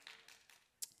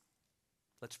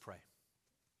Let's pray.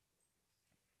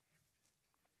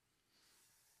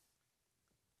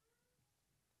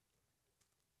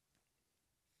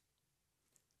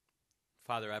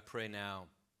 Father, I pray now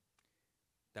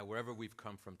that wherever we've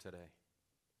come from today,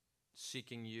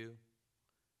 seeking you,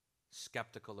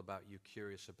 skeptical about you,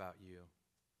 curious about you,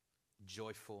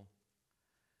 joyful,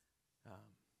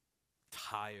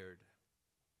 tired,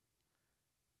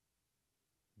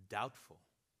 doubtful,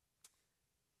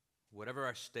 whatever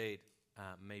our state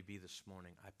may be this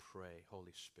morning, I pray,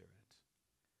 Holy Spirit,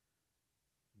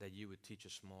 that you would teach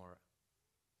us more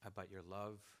about your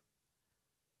love,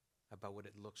 about what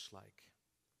it looks like,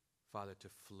 Father, to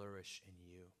flourish in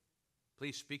you.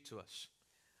 Please speak to us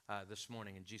this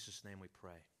morning. In Jesus' name we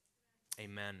pray.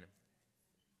 Amen.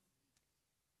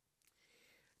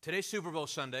 Today's Super Bowl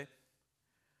Sunday.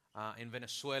 In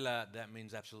Venezuela, that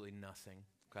means absolutely nothing,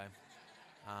 okay?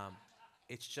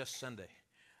 It's just Sunday.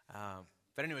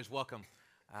 But anyways, welcome,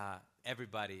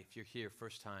 everybody. If you're here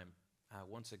first time,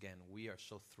 once again, we are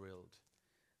so thrilled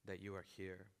that you are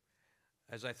here.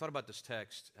 As I thought about this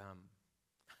text,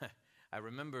 I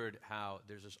remembered how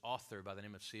there's this author by the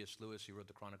name of C.S. Lewis. He wrote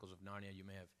the Chronicles of Narnia. You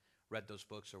may have read those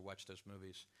books or watched those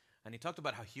movies. And he talked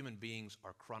about how human beings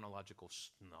are chronological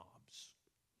snobs.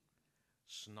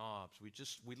 Snobs.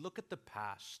 We look at the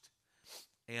past,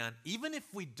 and even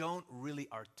if we don't really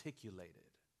articulate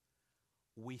it,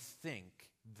 we think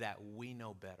that we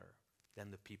know better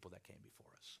than the people that came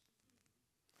before us.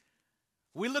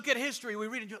 We look at history, we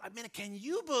read it, I mean, can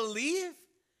you believe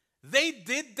they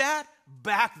did that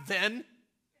back then?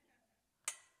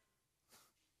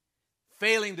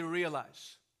 Failing to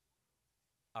realize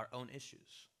our own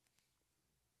issues.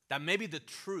 That maybe the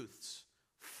truths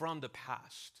from the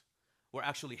past were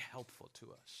actually helpful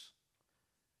to us.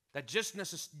 That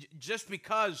just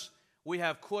because we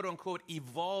have, quote unquote,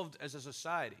 evolved as a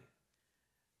society,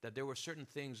 that there were certain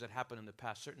things that happened in the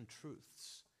past, certain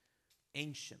truths,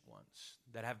 ancient ones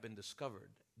that have been discovered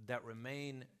that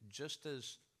remain just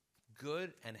as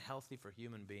good and healthy for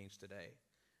human beings today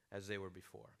as they were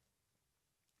before.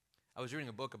 I was reading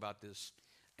a book about this,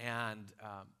 and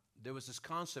there was this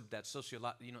concept that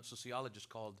sociologists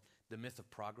called the myth of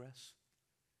progress.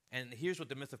 And here's what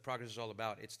the myth of progress is all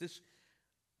about. It's this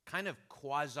kind of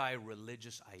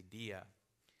quasi-religious idea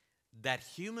that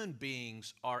human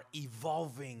beings are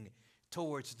evolving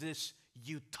towards this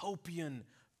utopian,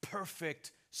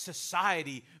 perfect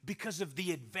society because of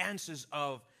the advances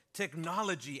of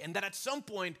technology, and that at some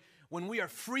point, when we are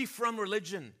free from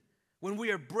religion, when we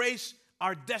embrace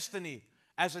our destiny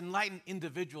as enlightened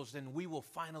individuals, then we will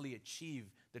finally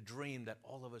achieve the dream that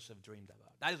all of us have dreamed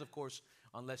about. That is, of course,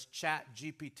 unless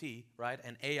ChatGPT, right,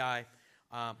 and AI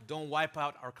don't wipe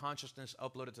out our consciousness,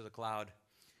 upload it to the cloud,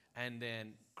 and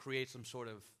then create some sort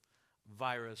of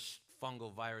virus,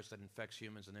 fungal virus that infects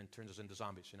humans and then turns us into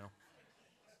zombies, you know?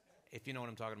 If you know what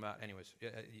I'm talking about. Anyways,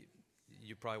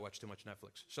 you probably watch too much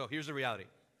Netflix. So here's the reality.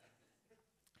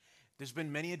 There's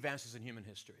been many advances in human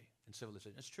history and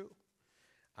civilization. It's true.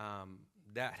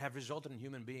 That have resulted in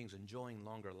human beings enjoying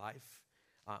longer life,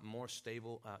 more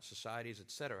stable societies,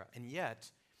 etc. And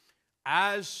yet,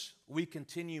 as we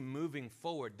continue moving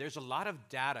forward, there's a lot of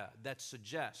data that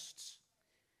suggests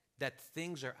that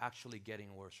things are actually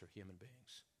getting worse for human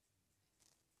beings.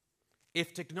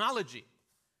 If technology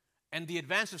and the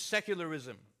advance of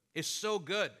secularism is so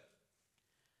good,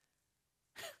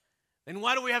 then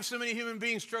why do we have so many human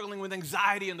beings struggling with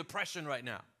anxiety and depression right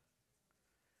now?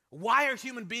 Why are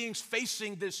human beings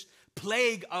facing this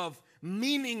plague of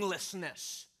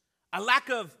meaninglessness, a lack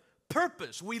of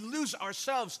purpose? We lose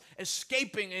ourselves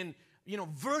escaping in,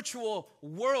 virtual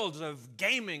worlds of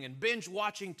gaming and binge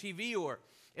watching TV, or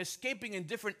escaping in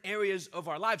different areas of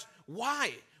our lives.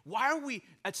 Why? Why are we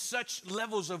at such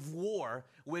levels of war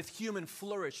with human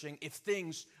flourishing if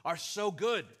things are so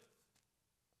good?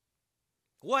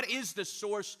 What is the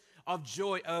source of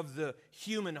joy of the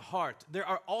human heart? There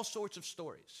are all sorts of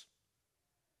stories.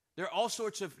 There are all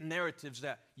sorts of narratives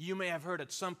that you may have heard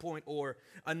at some point or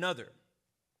another.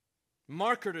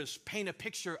 Marketers paint a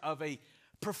picture of a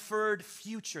preferred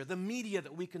future. The media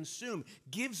that we consume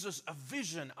gives us a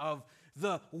vision of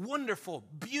the wonderful,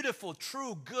 beautiful,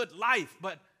 true, good life.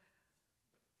 But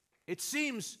it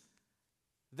seems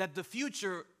that the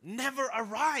future never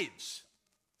arrives.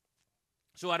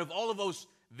 So out of all of those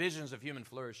visions of human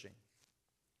flourishing,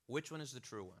 which one is the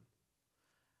true one?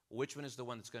 Which one is the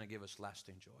one that's going to give us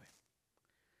lasting joy?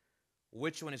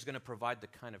 Which one is going to provide the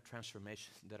kind of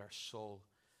transformation that our soul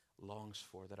longs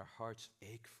for, that our hearts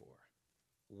ache for?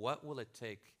 What will it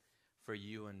take for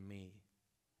you and me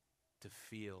to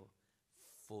feel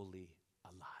fully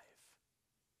alive?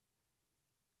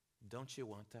 Don't you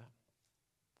want that?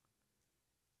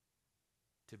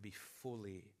 to be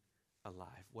fully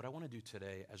alive. What I want to do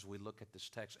today as we look at this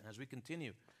text and as we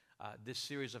continue this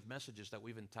series of messages that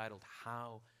we've entitled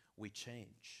How We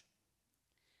Change,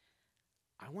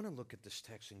 I want to look at this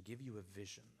text and give you a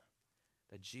vision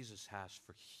that Jesus has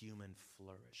for human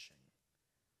flourishing.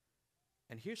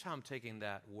 And here's how I'm taking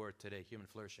that word today, human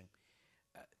flourishing.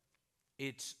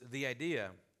 It's the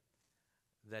idea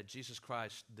that Jesus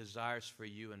Christ desires for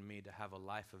you and me to have a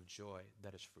life of joy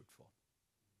that is fruitful.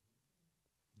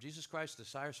 Jesus Christ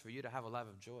desires for you to have a life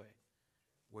of joy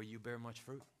where you bear much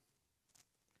fruit.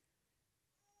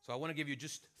 So I want to give you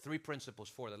just 3 principles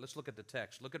for that. Let's look at the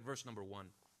text. Look at verse number 1.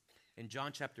 In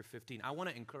John chapter 15, I want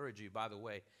to encourage you, by the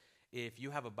way, if you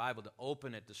have a Bible, to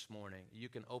open it this morning. You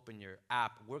can open your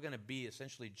app. We're going to be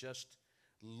essentially just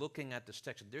looking at this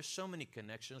text. There's so many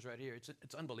connections right here.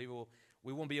 It's unbelievable.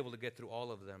 We won't be able to get through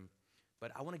all of them.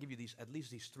 But I want to give you at least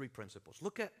these 3 principles.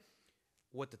 Look at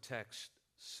what the text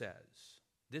says.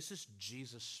 This is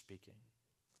Jesus speaking.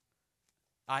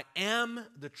 I am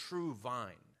the true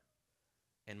vine,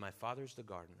 and my Father is the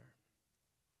gardener.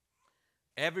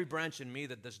 Every branch in me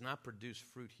that does not produce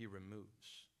fruit, he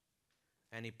removes.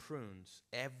 And he prunes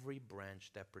every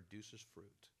branch that produces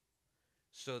fruit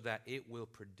so that it will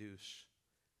produce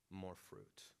more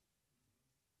fruit.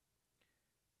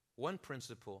 One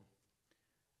principle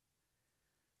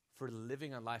for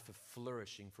living a life of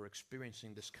flourishing, for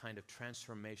experiencing this kind of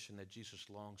transformation that Jesus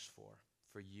longs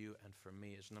for you and for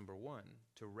me, is number 1,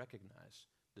 to recognize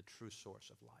the true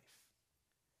source of life.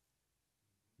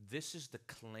 This is the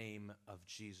claim of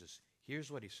Jesus. Here's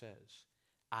what he says: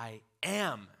 I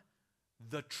am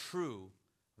the true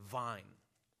vine.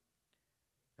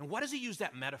 And why does he use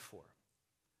that metaphor?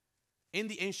 In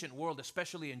the ancient world,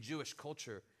 especially in Jewish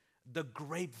culture, the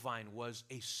grapevine was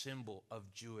a symbol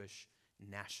of Jewish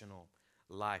national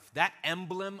life. That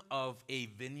emblem of a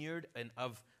vineyard and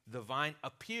of the vine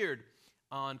appeared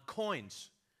on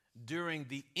coins during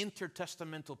the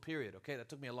intertestamental period. Okay, that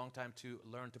took me a long time to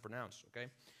learn to pronounce. Okay,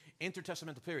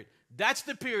 intertestamental period. That's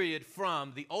the period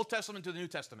from the Old Testament to the New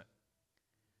Testament.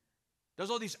 There's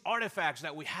all these artifacts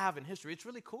that we have in history. It's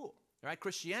really cool, right?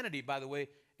 Christianity, by the way,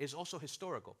 is also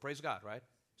historical. Praise God, right?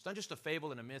 It's not just a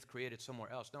fable and a myth created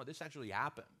somewhere else. No, this actually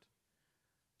happened.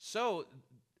 So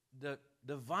the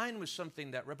vine was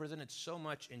something that represented so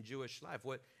much in Jewish life.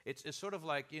 It's sort of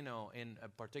like, in a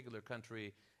particular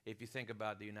country, if you think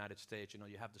about the United States,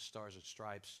 you have the stars and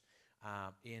stripes.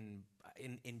 In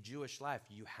Jewish life,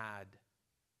 you had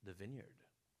the vineyard.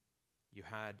 You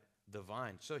had the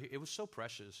vine. So it was so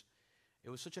precious. It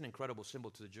was such an incredible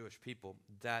symbol to the Jewish people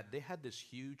that they had this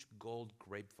huge gold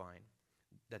grapevine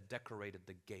that decorated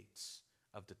the gates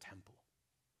of the temple.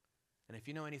 And if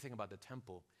you know anything about the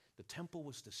temple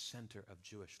was the center of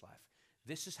Jewish life.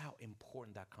 This is how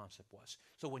important that concept was.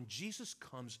 So when Jesus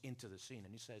comes into the scene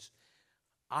and he says,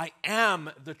 I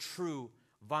am the true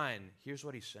vine, here's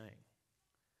what he's saying.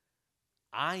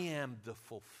 I am the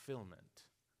fulfillment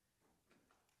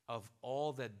of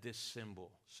all that this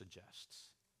symbol suggests.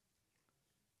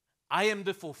 I am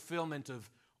the fulfillment of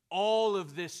all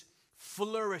of this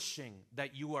flourishing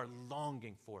that you are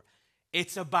longing for.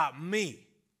 It's about me.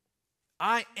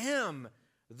 I am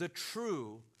the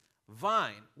true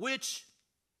vine, which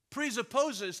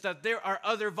presupposes that there are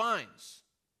other vines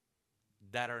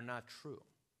that are not true.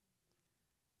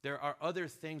 There are other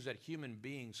things that human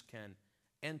beings can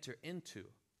enter into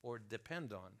or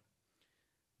depend on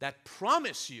that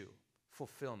promise you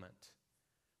fulfillment,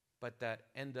 but that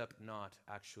end up not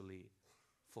actually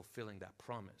fulfilling that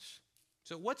promise.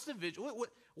 So what's the vision?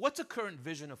 What's a current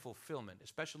vision of fulfillment,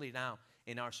 especially now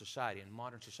in our society, in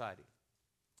modern society?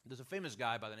 There's a famous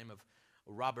guy by the name of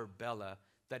Robert Bellah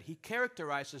that he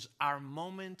characterizes our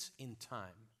moment in time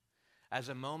as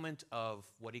a moment of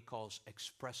what he calls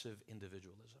expressive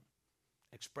individualism.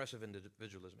 Expressive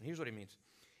individualism. Here's what he means.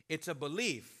 It's a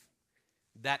belief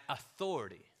that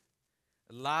authority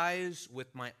lies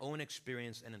with my own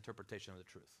experience and interpretation of the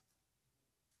truth.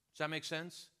 Does that make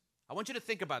sense? I want you to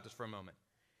think about this for a moment.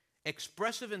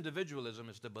 Expressive individualism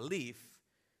is the belief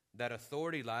that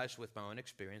authority lies with my own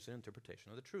experience and interpretation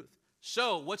of the truth.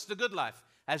 So, what's the good life?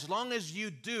 As long as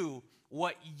you do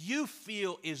what you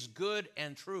feel is good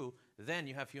and true, then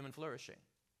you have human flourishing.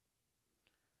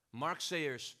 Mark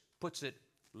Sayers puts it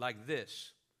like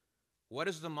this. What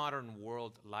is the modern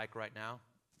world like right now?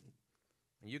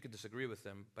 And you can disagree with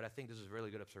them, but I think this is a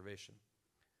really good observation.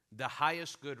 The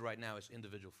highest good right now is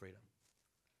individual freedom.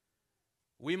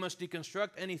 We must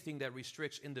deconstruct anything that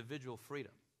restricts individual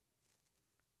freedom.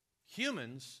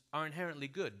 Humans are inherently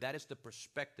good. That is the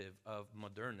perspective of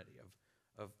modernity,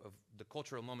 of the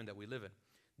cultural moment that we live in.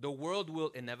 The world will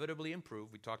inevitably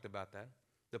improve. We talked about that.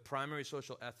 The primary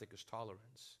social ethic is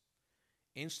tolerance.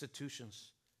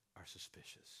 Institutions are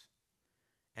suspicious,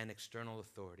 and external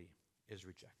authority is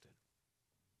rejected.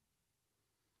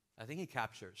 I think he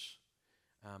captures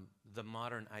the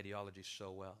modern ideology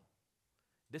so well.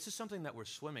 This is something that we're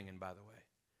swimming in, by the way.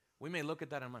 We may look at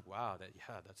that and I'm like, wow,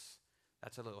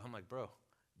 that's a little. I'm like, bro,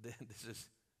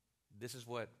 this is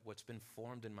what's been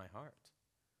formed in my heart.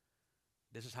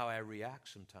 This is how I react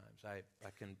sometimes. I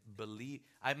can believe.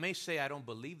 I may say I don't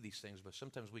believe these things, but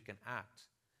sometimes we can act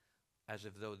as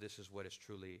if though this is what is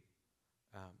truly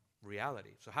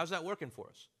reality. So how's that working for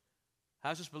us?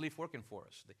 How's this belief working for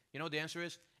us? You know what the answer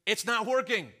is? It's not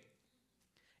working.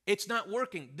 It's not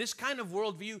working. This kind of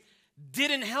worldview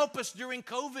didn't help us during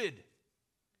COVID.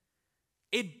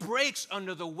 It breaks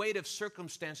under the weight of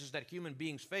circumstances that human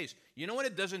beings face. You know what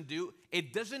it doesn't do?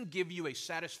 It doesn't give you a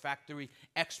satisfactory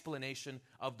explanation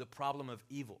of the problem of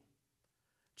evil.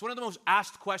 It's one of the most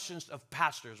asked questions of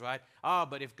pastors, right? Oh,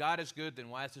 but if God is good, then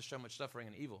why is there so much suffering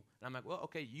and evil? And I'm like, well,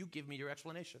 okay, you give me your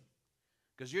explanation.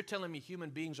 Because you're telling me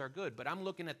human beings are good, but I'm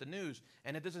looking at the news,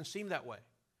 and it doesn't seem that way.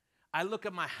 I look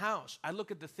at my house. I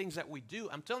look at the things that we do.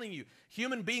 I'm telling you,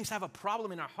 human beings have a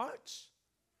problem in our hearts.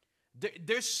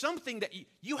 There's something that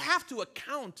you have to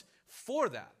account for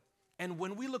that. And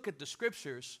when we look at the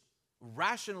scriptures,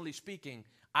 rationally speaking,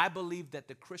 I believe that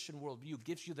the Christian worldview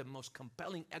gives you the most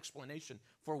compelling explanation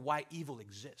for why evil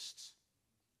exists.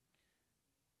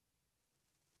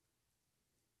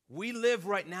 We live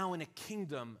right now in a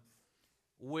kingdom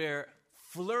where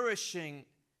flourishing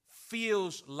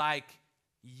feels like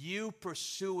you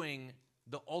pursuing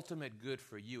the ultimate good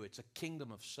for you. It's a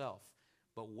kingdom of self.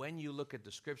 But when you look at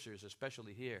the scriptures,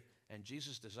 especially here, and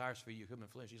Jesus desires for you human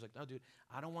flesh, he's like, no, dude,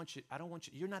 I don't want you.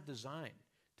 You're not designed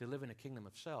to live in a kingdom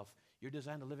of self. You're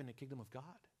designed to live in a kingdom of God.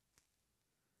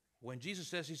 When Jesus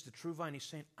says he's the true vine, he's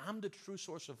saying, I'm the true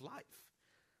source of life.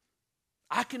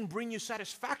 I can bring you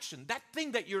satisfaction. That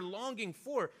thing that you're longing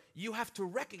for, you have to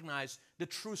recognize the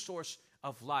true source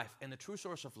of life. And the true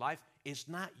source of life is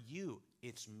not you,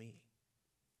 it's me.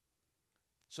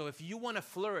 So if you want to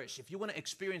flourish, if you want to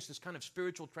experience this kind of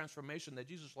spiritual transformation that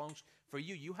Jesus longs for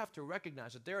you, you have to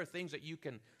recognize that there are things that you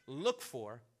can look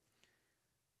for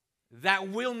that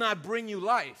will not bring you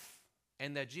life.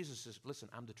 And that Jesus says, listen,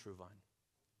 I'm the true vine.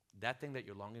 That thing that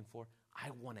you're longing for, I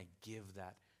want to give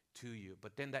that to you.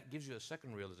 But then that gives you a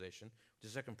second realization, which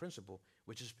is a second principle,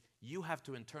 which is you have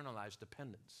to internalize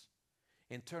dependence.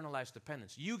 Internalize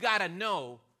dependence. You got to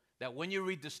know that when you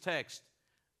read this text,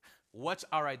 what's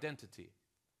our identity?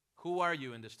 Who are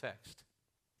you in this text?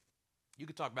 You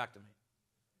can talk back to me.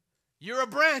 You're a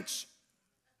branch.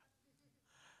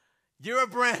 You're a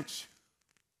branch.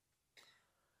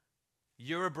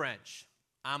 You're a branch.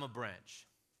 I'm a branch.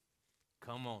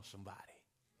 Come on, somebody.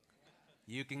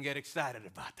 You can get excited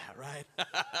about that,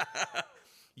 right?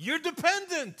 You're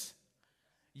dependent.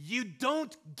 You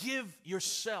don't give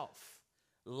yourself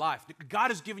life. God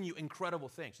has given you incredible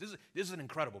things. This is an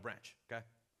incredible branch, okay?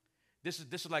 This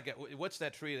is like, what's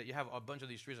that tree that you have a bunch of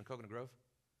these trees in Coconut Grove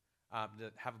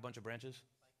that have a bunch of branches?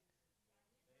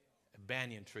 A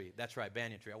banyan tree. That's right,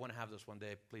 banyan tree. I want to have this one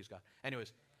day, please, God.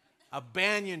 Anyways, a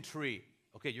banyan tree.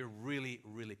 Okay, you're a really,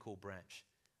 really cool branch,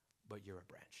 but you're a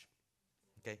branch,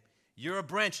 okay? You're a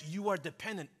branch. You are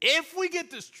dependent. If we get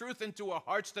this truth into our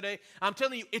hearts today, I'm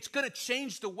telling you, it's going to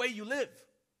change the way you live.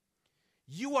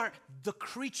 You are the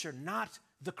creature, not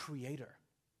the creator.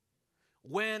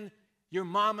 When your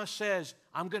mama says,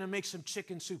 I'm going to make some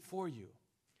chicken soup for you,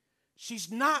 she's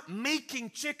not making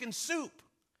chicken soup.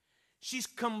 She's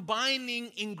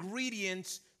combining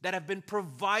ingredients that have been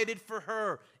provided for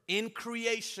her in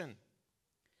creation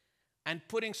and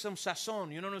putting some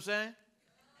sazon, you know what I'm saying?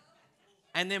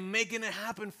 And then making it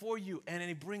happen for you, and then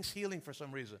it brings healing for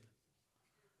some reason.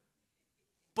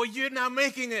 But you're not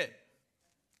making it.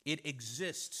 It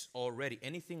exists already.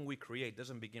 Anything we create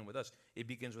doesn't begin with us. It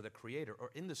begins with a creator. Or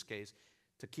in this case,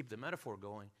 to keep the metaphor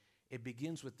going, it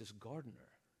begins with this gardener.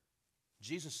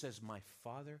 Jesus says, my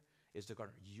Father is the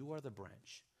gardener. You are the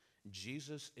branch.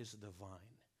 Jesus is the vine.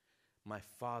 My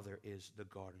Father is the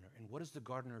gardener. And what does the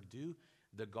gardener do?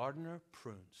 The gardener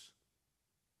prunes.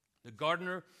 The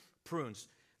gardener prunes.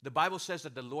 The Bible says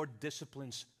that the Lord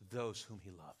disciplines those whom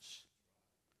he loves.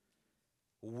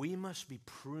 We must be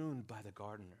pruned by the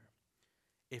gardener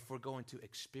if we're going to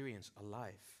experience a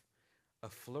life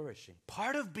of flourishing.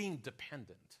 Part of being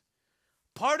dependent,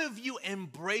 part of you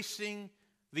embracing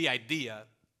the idea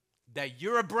that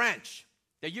you're a branch,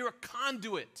 that you're a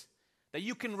conduit, that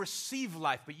you can receive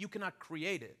life, but you cannot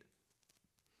create it,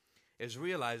 is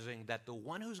realizing that the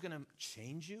one who's going to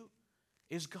change you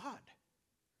is God.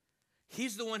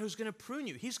 He's the one who's going to prune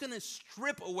you. He's going to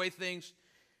strip away things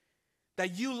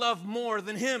that you love more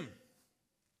than him.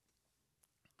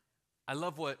 I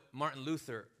love what Martin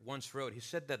Luther once wrote. He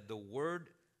said that the Word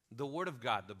of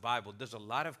God, the Bible, does a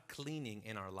lot of cleaning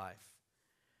in our life,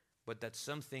 but that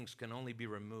some things can only be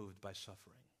removed by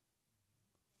suffering.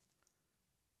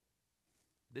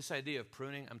 This idea of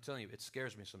pruning, I'm telling you, it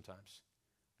scares me sometimes.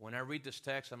 When I read this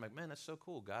text, I'm like, man, that's so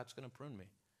cool. God's going to prune me.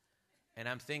 And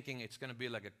I'm thinking it's going to be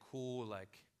like a cool,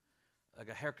 like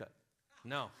a haircut.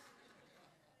 No.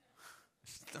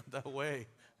 It's not that way.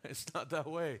 It's not that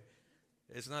way.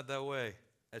 It's not that way.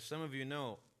 As some of you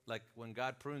know, like when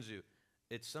God prunes you,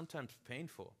 it's sometimes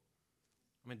painful.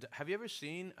 I mean, have you ever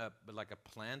seen a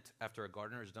plant after a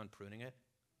gardener is done pruning it?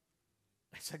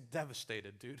 It's like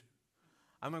devastated, dude.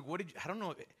 I'm like, I don't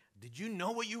know. Did you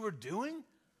know what you were doing?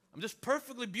 I'm just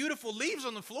perfectly beautiful leaves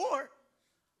on the floor.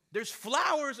 There's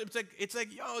flowers. It's like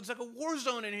a war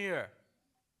zone in here.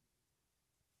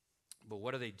 But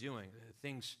what are they doing?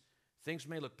 Things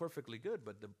may look perfectly good,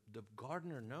 but the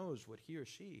gardener knows what he or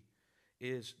she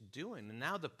is doing. And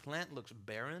now the plant looks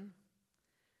barren.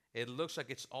 It looks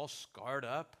like it's all scarred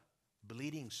up,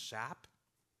 bleeding sap.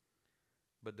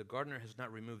 But the gardener has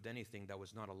not removed anything that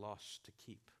was not a loss to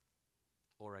keep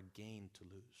or a gain to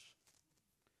lose.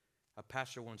 A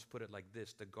pastor once put it like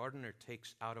this: the gardener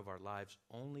takes out of our lives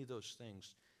only those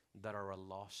things that are a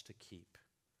loss to keep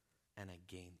and a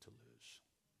gain to lose.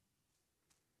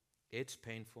 It's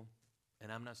painful, and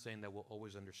I'm not saying that we'll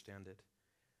always understand it,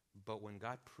 but when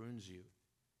God prunes you,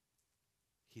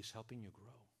 he's helping you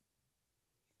grow.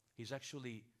 He's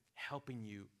actually helping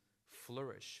you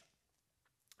flourish.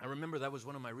 I remember that was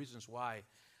one of my reasons why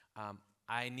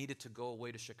I needed to go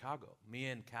away to Chicago. Me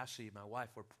and Cassie, my wife,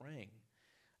 were praying.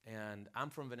 And I'm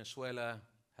from Venezuela,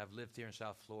 have lived here in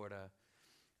South Florida,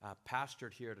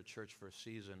 pastored here at a church for a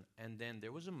season. And then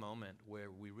there was a moment where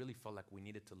we really felt like we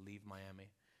needed to leave Miami.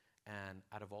 And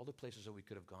out of all the places that we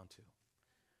could have gone to,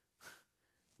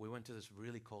 we went to this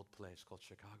really cold place called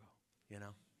Chicago, you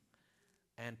know?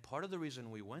 And part of the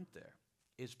reason we went there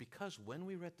is because when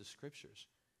we read the scriptures,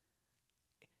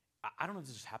 I don't know if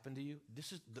this has happened to you.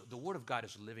 This is the Word of God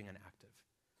is living and active,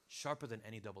 sharper than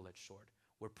any double-edged sword.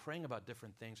 We're praying about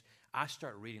different things. I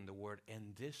start reading the Word,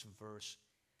 and this verse,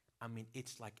 I mean,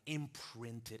 it's like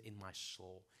imprinted in my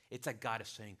soul. It's like God is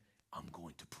saying, I'm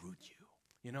going to prune you.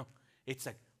 You know, it's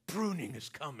like pruning is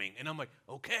coming. And I'm like,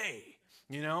 okay,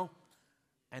 you know.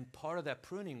 And part of that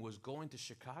pruning was going to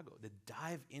Chicago to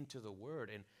dive into the Word.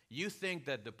 And you think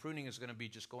that the pruning is going to be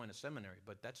just going to seminary,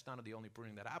 but that's not the only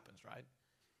pruning that happens, right?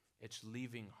 It's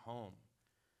leaving home.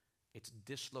 It's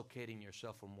dislocating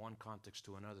yourself from one context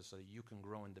to another so that you can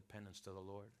grow in dependence to the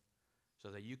Lord,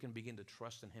 so that you can begin to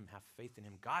trust in him, have faith in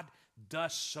him. God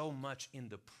does so much in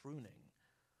the pruning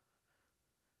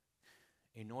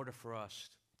in order for us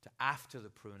to, after the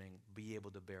pruning, be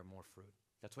able to bear more fruit.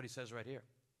 That's what he says right here.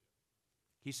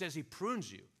 He says he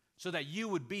prunes you so that you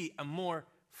would be a more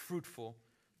fruitful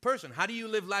person. How do you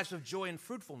live lives of joy and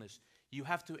fruitfulness? You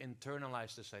have to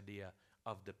internalize this idea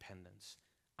of dependence.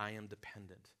 I am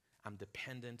dependent. I'm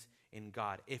dependent in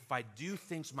God. If I do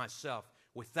things myself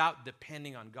without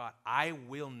depending on God, I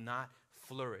will not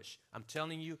flourish. I'm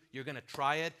telling you, you're going to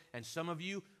try it. And some of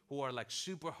you who are like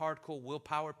super hardcore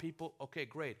willpower people, okay,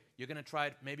 great. You're going to try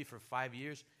it maybe for 5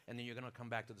 years, and then you're going to come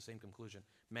back to the same conclusion.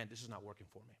 Man, this is not working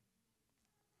for me.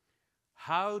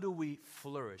 How do we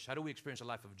flourish? How do we experience a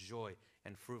life of joy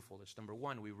and fruitfulness? Number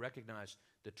one, we recognize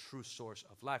the true source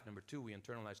of life. Number two, we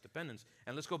internalize dependence.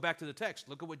 And let's go back to the text.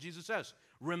 Look at what Jesus says.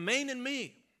 Remain in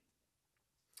me,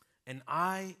 and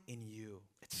I in you.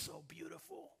 It's so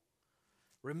beautiful.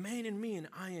 Remain in me, and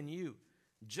I in you.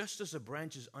 Just as a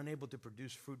branch is unable to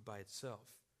produce fruit by itself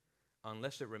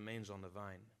unless it remains on the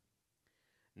vine,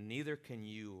 neither can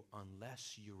you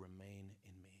unless you remain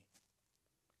in me.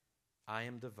 I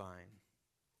am the vine,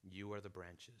 you are the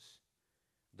branches.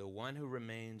 The one who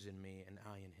remains in me and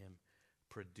I in him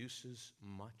produces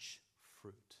much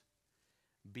fruit,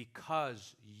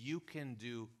 because you can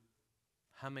do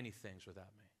how many things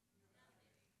without me?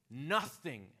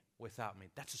 Nothing without me.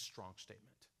 That's a strong statement.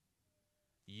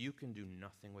 You can do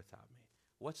nothing without me.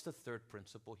 What's the third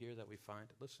principle here that we find?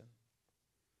 Listen.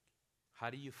 How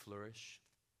do you flourish,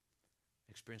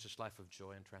 experience this life of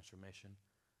joy and transformation?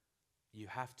 You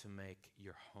have to make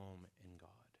your home in God.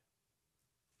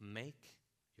 Make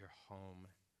your home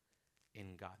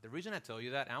in God. The reason I tell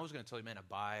you that, and I was going to tell you, man,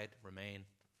 abide, remain,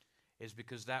 is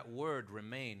because that word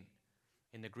remain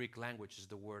in the Greek language is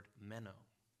the word meno.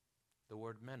 The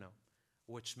word meno,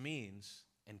 which means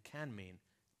and can mean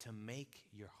to make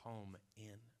your home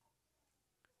in.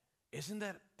 Isn't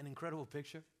that an incredible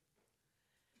picture?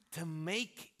 To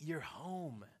make your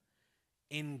home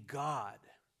in God.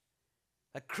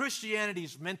 That Christianity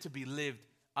is meant to be lived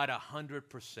at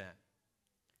 100%.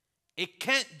 It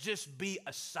can't just be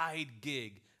a side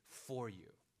gig for you.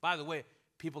 By the way,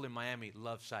 people in Miami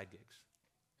love side gigs.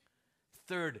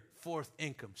 Third, fourth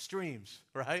income streams,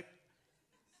 right?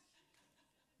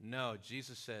 No,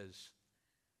 Jesus says,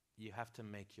 you have to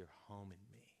make your home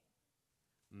in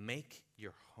me. Make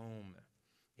your home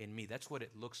in me. That's what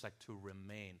it looks like to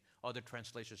remain. Other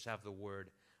translations have the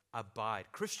word abide.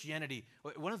 Christianity,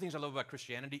 one of the things I love about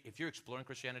Christianity, if you're exploring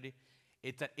Christianity,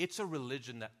 it's that it's a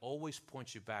religion that always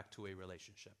points you back to a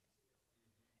relationship.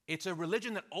 It's a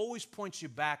religion that always points you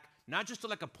back, not just to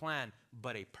like a plan,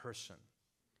 but a person.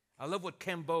 I love what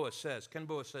Ken Boa says. Ken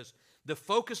Boa says, the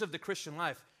focus of the Christian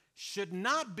life should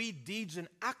not be deeds and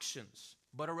actions,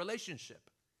 but a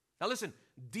relationship. Now listen,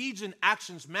 deeds and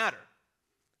actions matter.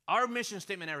 Our mission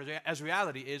statement as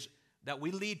reality is that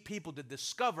we lead people to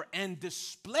discover and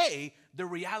display the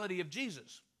reality of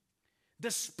Jesus.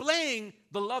 Displaying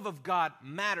the love of God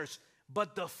matters,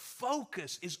 but the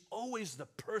focus is always the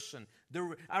person,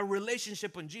 our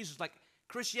relationship with Jesus. Like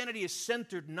Christianity is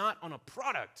centered not on a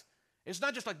product. It's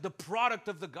not just like the product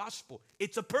of the gospel.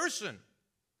 It's a person.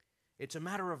 It's a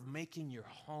matter of making your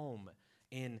home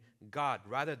in God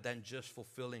rather than just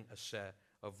fulfilling a set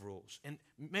of rules. And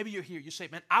maybe you're here, you say,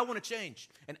 man, I want to change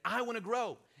and I want to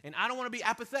grow and I don't want to be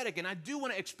apathetic and I do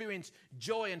want to experience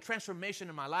joy and transformation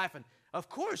in my life. And of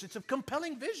course, it's a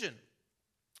compelling vision.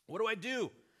 What do I do?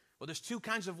 Well, there's two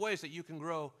kinds of ways that you can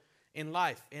grow in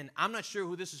life. And I'm not sure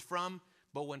who this is from,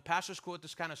 but when pastors quote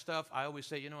this kind of stuff, I always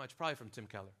say, it's probably from Tim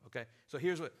Keller, okay? So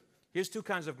here's two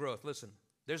kinds of growth. Listen,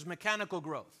 there's mechanical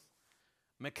growth.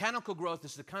 Mechanical growth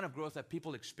is the kind of growth that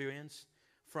people experience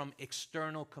from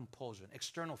external compulsion,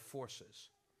 external forces.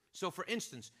 So for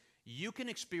instance, you can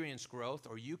experience growth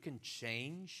or you can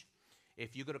change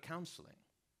if you go to counseling.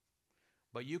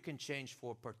 But you can change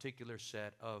for a particular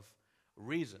set of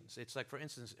reasons. It's like, for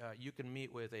instance, you can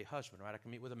meet with a husband, right? I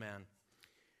can meet with a man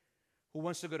who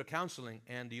wants to go to counseling,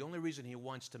 and the only reason he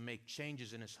wants to make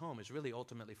changes in his home is really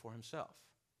ultimately for himself.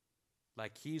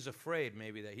 Like he's afraid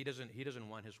maybe that he doesn't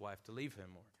want his wife to leave him,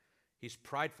 or he's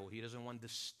prideful. He doesn't want the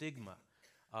stigma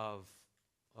of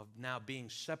now being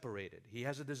separated. He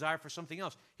has a desire for something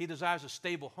else. He desires a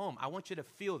stable home. I want you to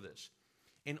feel this.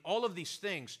 In all of these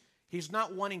things, he's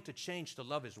not wanting to change to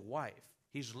love his wife.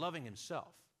 He's loving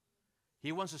himself.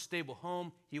 He wants a stable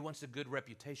home. He wants a good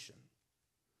reputation.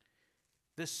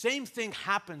 The same thing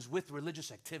happens with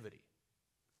religious activity.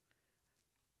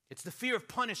 It's the fear of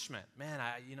punishment. Man,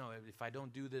 if I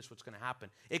don't do this, what's going to happen?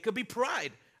 It could be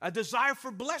pride, a desire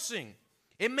for blessing.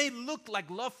 It may look like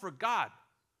love for God.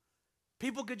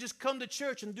 People could just come to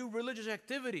church and do religious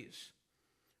activities.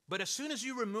 But as soon as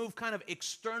you remove kind of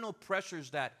external pressures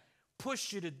that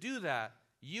push you to do that,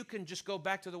 you can just go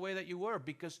back to the way that you were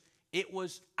because it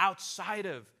was outside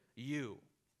of you.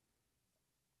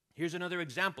 Here's another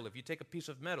example. If you take a piece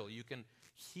of metal, you can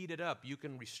heat it up. You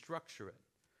can restructure it.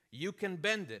 You can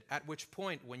bend it, at which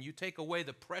point, when you take away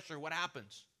the pressure, what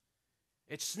happens?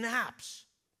 It snaps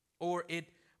or it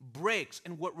breaks.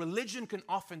 And what religion can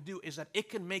often do is that it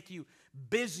can make you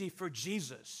busy for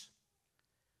Jesus.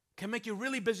 Can make you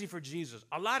really busy for Jesus.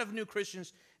 A lot of new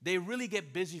Christians, they really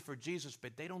get busy for Jesus,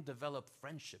 but they don't develop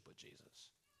friendship with Jesus.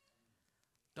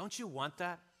 Don't you want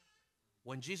that?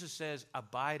 When Jesus says,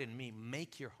 abide in me,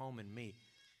 make your home in me,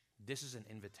 this is an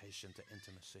invitation to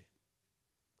intimacy.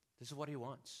 This is what he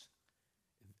wants.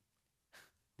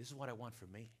 This is what I want for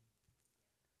me.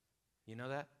 You know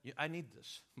that? I need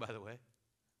this, by the way.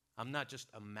 I'm not just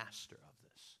a master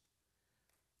of this.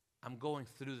 I'm going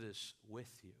through this with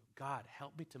you. God,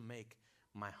 help me to make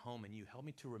my home in you. Help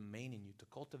me to remain in you, to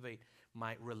cultivate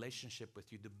my relationship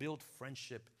with you, to build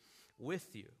friendship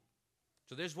with you.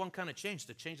 So there's one kind of change,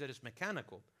 the change that is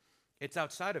mechanical. It's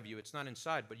outside of you. It's not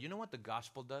inside. But you know what the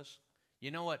gospel does? You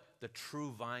know what the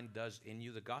true vine does in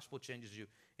you? The gospel changes you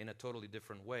in a totally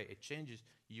different way. It changes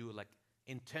you like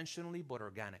intentionally but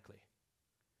organically.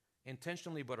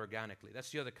 Intentionally but organically. That's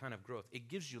the other kind of growth. It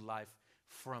gives you life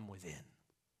from within.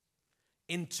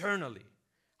 Internally.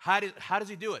 How does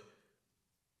he do it?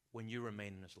 When you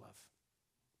remain in his love.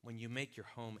 When you make your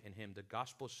home in him, the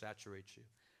gospel saturates you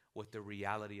with the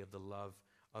reality of the love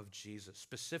of Jesus.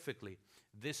 Specifically,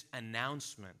 this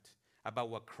announcement about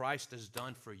what Christ has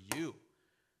done for you.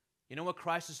 You know what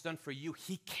Christ has done for you?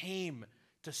 He came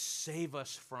to save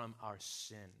us from our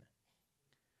sin.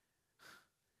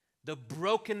 The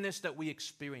brokenness that we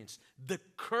experience, the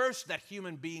curse that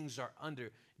human beings are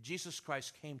under, Jesus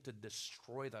Christ came to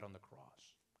destroy that on the cross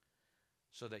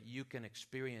so that you can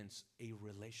experience a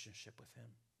relationship with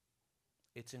him.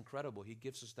 It's incredible. He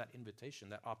gives us that invitation,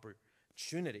 that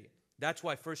opportunity. That's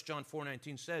why 1 John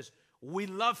 4:19 says, we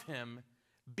love him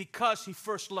because he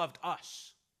first loved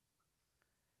us.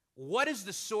 What is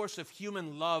the source of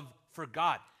human love for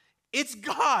God? It's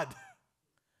God.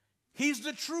 He's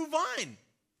the true vine.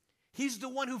 He's the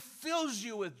one who fills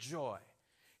you with joy.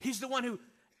 He's the one who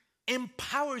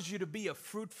empowers you to be a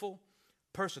fruitful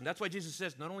person. That's why Jesus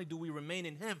says, not only do we remain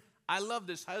in him, I love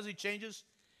this. How does he change us?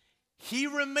 He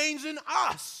remains in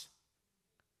us.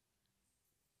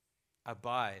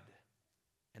 Abide.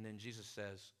 And then Jesus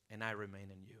says, and I remain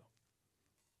in you.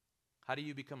 How do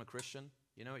you become a Christian?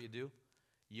 You know what you do?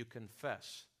 You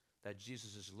confess that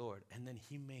Jesus is Lord, and then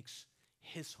he makes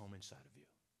his home inside of you.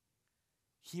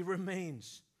 He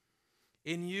remains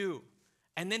in you.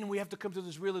 And then we have to come to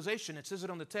this realization. It says it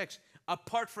on the text.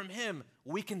 Apart from him,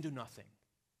 we can do nothing.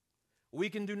 We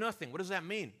can do nothing. What does that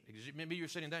mean? Because maybe you're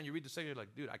sitting down, you read the text, you're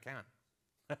like, dude, I can't.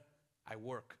 I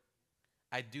work.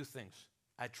 I do things.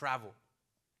 I travel.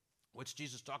 What's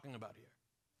Jesus talking about here?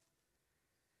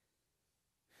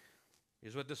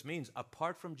 Here's what this means.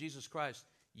 Apart from Jesus Christ,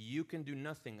 you can do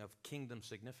nothing of kingdom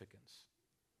significance.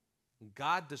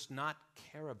 God does not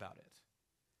care about it.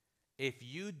 If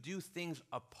you do things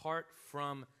apart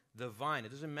from the vine, it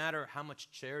doesn't matter how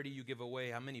much charity you give away,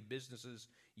 how many businesses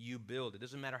you build. It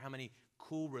doesn't matter how many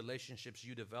cool relationships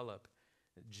you develop.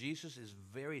 Jesus is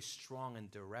very strong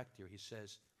and direct here. He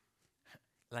says,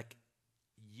 like,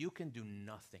 you can do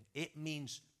nothing. It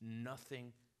means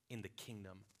nothing in the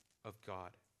kingdom of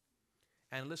God.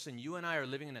 And listen, you and I are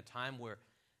living in a time where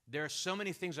there are so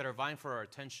many things that are vying for our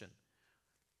attention.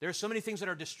 There are so many things that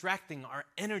are distracting our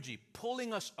energy,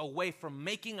 pulling us away from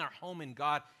making our home in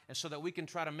God, and so that we can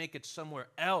try to make it somewhere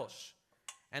else.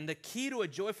 And the key to a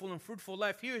joyful and fruitful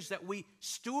life here is that we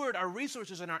steward our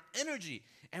resources and our energy,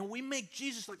 and we make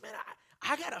Jesus like, man,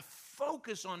 I got to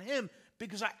focus on him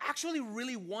because I actually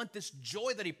really want this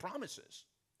joy that he promises.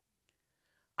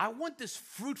 I want this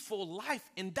fruitful life,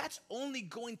 and that's only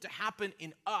going to happen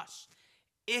in us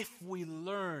if we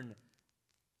learn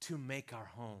to make our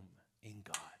home in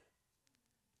God,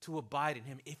 to abide in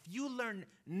him. If you learn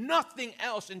nothing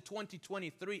else in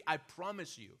 2023, I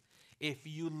promise you, if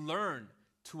you learn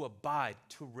to abide,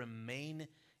 to remain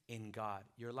in God,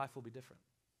 your life will be different.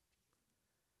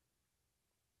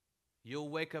 You'll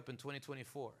wake up in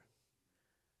 2024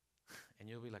 and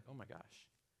you'll be like, oh my gosh,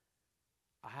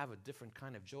 I have a different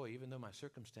kind of joy, even though my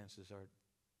circumstances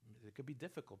it could be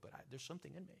difficult, but there's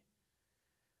something in me.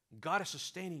 God is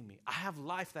sustaining me. I have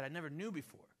life that I never knew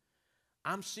before.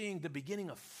 I'm seeing the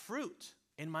beginning of fruit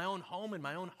in my own home, in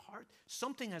my own heart.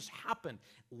 Something has happened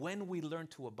when we learn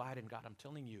to abide in God. I'm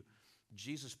telling you,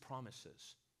 Jesus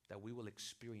promises that we will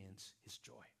experience his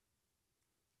joy.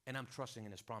 And I'm trusting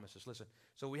in his promises. Listen,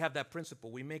 so we have that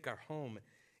principle. We make our home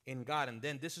in God. And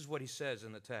then this is what he says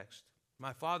in the text.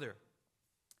 My Father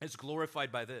is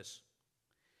glorified by this,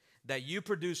 that you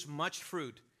produce much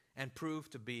fruit and prove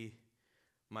to be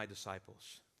my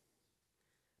disciples.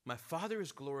 My Father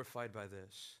is glorified by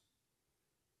this,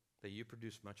 that you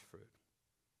produce much fruit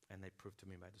and they prove to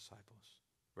me my disciples.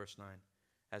 Verse 9,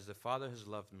 as the Father has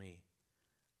loved me,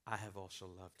 I have also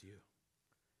loved you.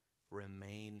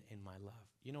 Remain in my love.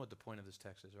 You know what the point of this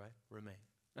text is, right? Remain.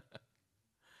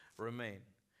 Remain.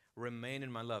 Remain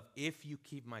in my love. If you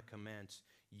keep my commands,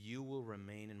 you will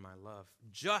remain in my love,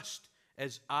 just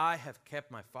as I have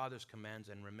kept my Father's commands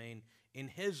and remain in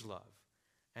his love.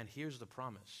 And here's the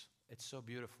promise. It's so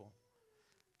beautiful.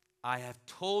 I have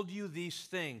told you these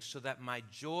things so that my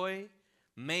joy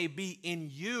may be in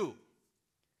you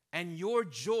and your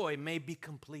joy may be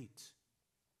complete.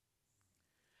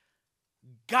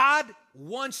 God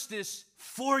wants this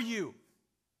for you.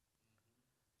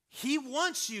 He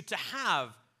wants you to have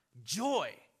joy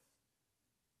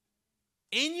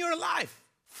in your life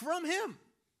from him.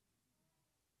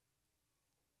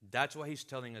 That's why he's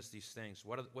telling us these things.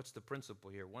 What's the principle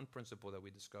here? One principle that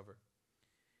we discover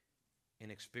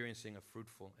in experiencing a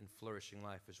fruitful and flourishing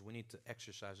life is we need to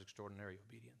exercise extraordinary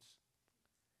obedience.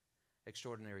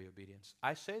 Extraordinary obedience.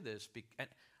 I say this, and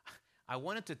I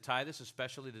wanted to tie this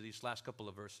especially to these last couple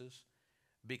of verses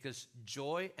because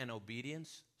joy and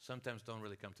obedience sometimes don't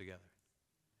really come together.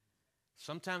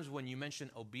 Sometimes when you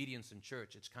mention obedience in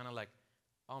church, it's kind of like,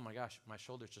 oh my gosh, my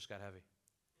shoulders just got heavy,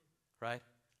 right?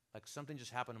 Like something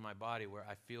just happened in my body where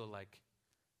I feel like,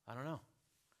 I don't know,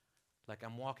 like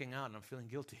I'm walking out and I'm feeling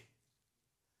guilty.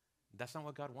 That's not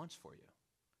what God wants for you.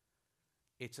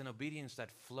 It's an obedience that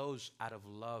flows out of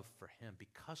love for him.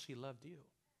 Because he loved you,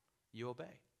 you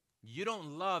obey. You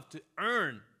don't love to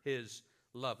earn his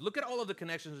love. Look at all of the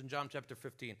connections in John chapter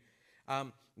 15.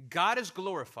 God is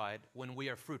glorified when we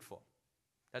are fruitful.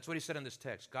 That's what he said in this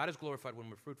text. God is glorified when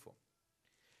we're fruitful.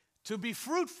 To be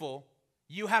fruitful,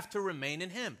 you have to remain in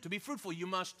Him. To be fruitful, you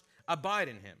must abide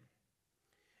in Him.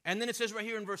 And then it says right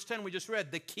here in verse 10, we just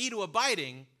read, the key to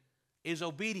abiding is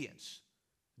obedience.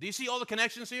 Do you see all the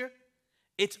connections here?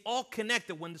 It's all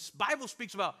connected. When the Bible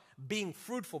speaks about being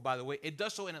fruitful, by the way, it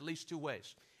does so in at least two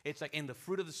ways. It's like in the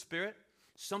fruit of the Spirit,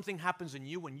 something happens in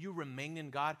you when you remain in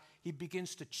God. He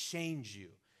begins to change you.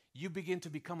 You begin to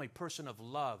become a person of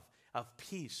love, of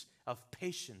peace, of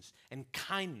patience, and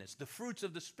kindness. The fruits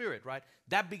of the Spirit, right?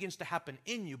 That begins to happen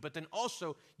in you. But then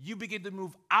also, you begin to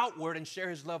move outward and share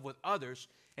His love with others.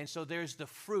 And so there's the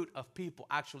fruit of people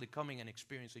actually coming and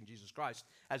experiencing Jesus Christ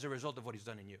as a result of what He's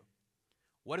done in you.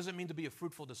 What does it mean to be a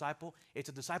fruitful disciple? It's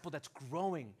a disciple that's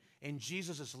growing in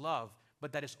Jesus' love,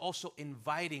 but that is also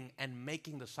inviting and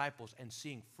making disciples and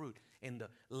seeing fruit in the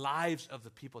lives of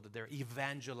the people that they're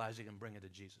evangelizing and bringing to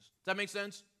Jesus. Does that make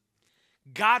sense?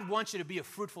 God wants you to be a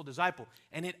fruitful disciple,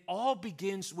 and it all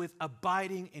begins with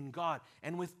abiding in God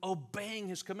and with obeying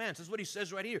His commands. That's what He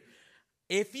says right here.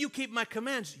 If you keep my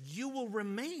commands, you will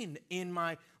remain in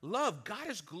my love. God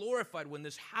is glorified when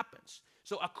this happens.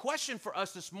 So a question for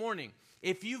us this morning,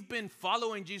 if you've been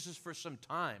following Jesus for some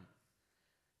time,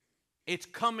 it's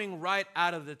coming right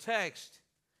out of the text,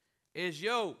 is,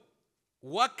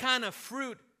 what kind of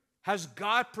fruit has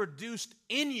God produced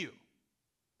in you?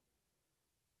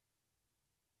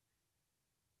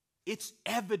 It's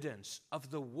evidence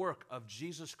of the work of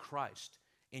Jesus Christ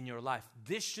in your life.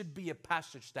 This should be a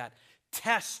passage that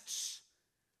tests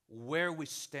where we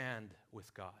stand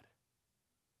with God.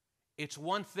 It's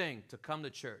one thing to come to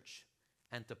church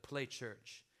and to play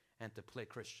church and to play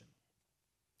Christian.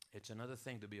 It's another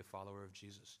thing to be a follower of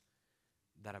Jesus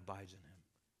that abides in Him.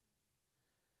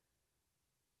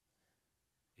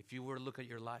 If you were to look at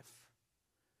your life,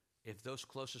 if those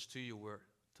closest to you were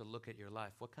to look at your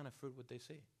life, what kind of fruit would they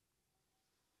see?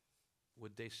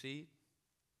 Would they see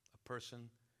a person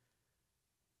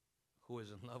who is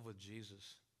in love with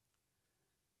Jesus,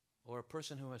 or a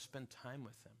person who has spent time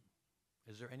with Him?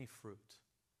 Is there any fruit?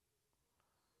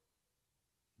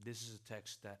 This is a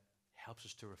text that helps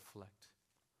us to reflect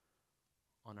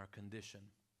on our condition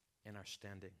and our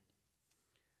standing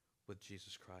with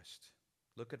Jesus Christ.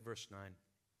 Look at verse 9.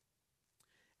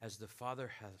 As the Father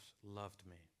has loved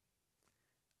me,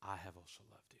 I have also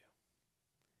loved you.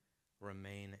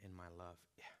 Remain in my love.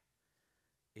 Yeah.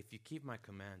 If you keep my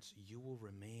commands, you will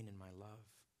remain in my love.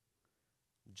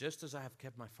 Just as I have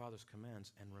kept my Father's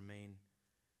commands and remain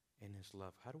in His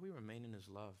love. How do we remain in His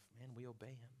love? Man, we obey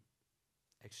Him.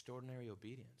 Extraordinary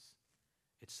obedience.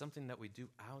 It's something that we do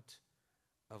out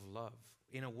of love.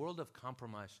 In a world of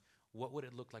compromise, what would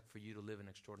it look like for you to live in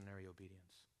extraordinary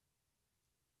obedience?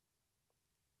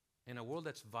 In a world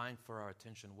that's vying for our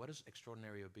attention, what does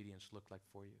extraordinary obedience look like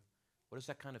for you? What does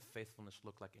that kind of faithfulness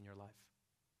look like in your life?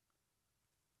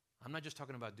 I'm not just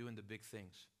talking about doing the big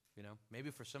things, Maybe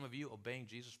for some of you, obeying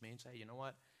Jesus means, hey, you know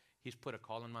what? He's put a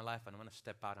call in my life, and I'm going to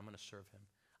step out. I'm going to serve Him.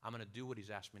 I'm going to do what He's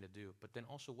asked me to do. But then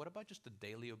also, what about just the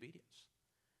daily obedience?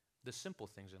 The simple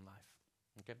things in life.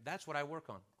 Okay, that's what I work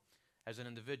on as an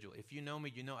individual. If you know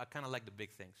me, you know I kind of like the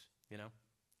big things,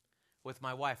 With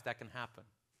my wife, that can happen.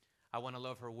 I want to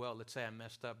love her well. Let's say I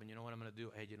messed up, and you know what I'm going to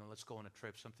do? Hey, let's go on a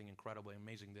trip, something incredible,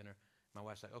 amazing dinner. My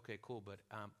wife's like, okay, cool, but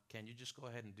can you just go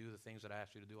ahead and do the things that I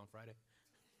asked you to do on Friday?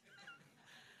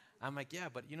 I'm like, yeah,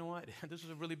 but you know what? This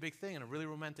is a really big thing and a really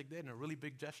romantic date and a really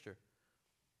big gesture.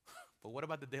 But what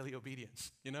about the daily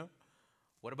obedience,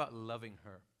 What about loving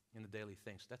her in the daily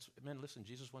things? Listen,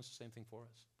 Jesus wants the same thing for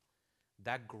us.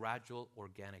 That gradual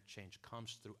organic change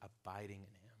comes through abiding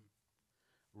in Him,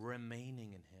 remaining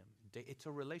in Him. It's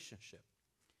a relationship.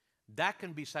 That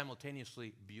can be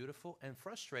simultaneously beautiful and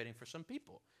frustrating for some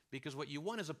people because what you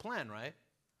want is a plan, right?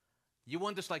 You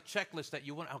want this checklist that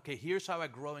you want, okay, here's how I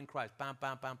grow in Christ, bam,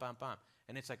 bam, bam, bam, bam.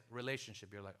 And it's like relationship.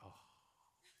 You're like, oh,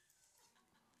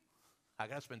 I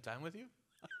got to spend time with you?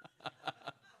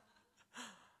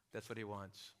 That's what He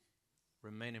wants.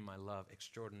 Remain in my love,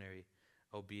 extraordinary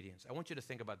obedience. I want you to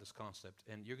think about this concept,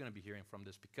 and you're going to be hearing from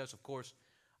this because, of course,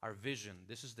 our vision,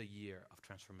 this is the year of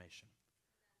transformation.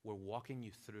 We're walking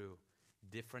you through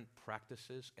different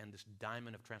practices and this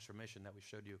diamond of transformation that we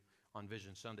showed you on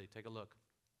Vision Sunday. Take a look.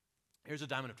 Here's a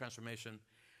diamond of transformation.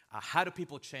 How do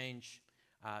people change?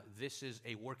 This is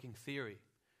a working theory.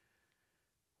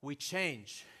 We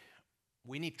change.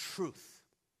 We need truth.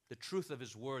 The truth of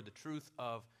His Word, the truth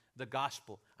of the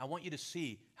gospel. I want you to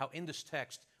see how in this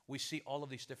text we see all of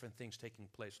these different things taking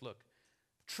place. Look,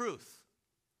 truth.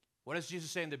 What does Jesus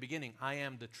say in the beginning? I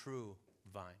am the true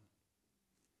vine.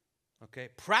 Okay,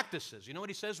 practices. You know what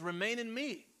He says? Remain in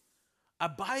me.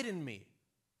 Abide in me.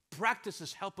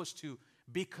 Practices help us to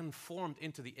Be conformed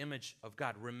into the image of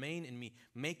God. Remain in me.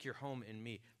 Make your home in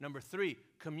me. Number 3,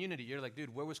 community. You're like,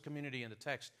 dude, where was community in the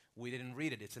text? We didn't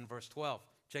read it. It's in verse 12.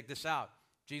 Check this out.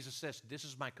 Jesus says, this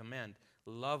is my command.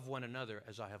 Love one another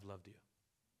as I have loved you.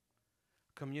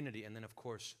 Community. And then, of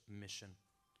course, mission.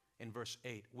 In verse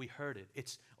 8, we heard it.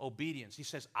 It's obedience. He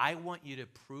says, I want you to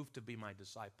prove to be my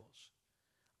disciples.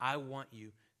 I want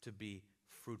you to be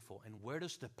fruitful. And where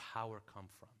does the power come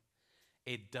from?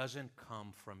 It doesn't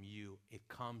come from you. It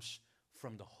comes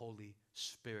from the Holy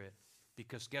Spirit.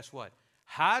 Because guess what?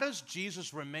 How does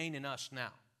Jesus remain in us now?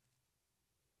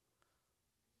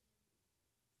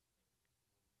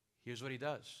 Here's what he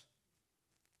does.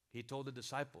 He told the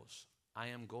disciples, I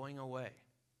am going away,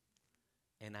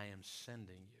 and I am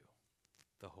sending you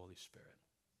the Holy Spirit.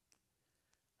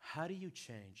 How do you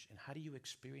change and how do you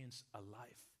experience a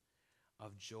life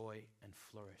of joy and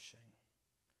flourishing?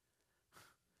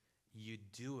 You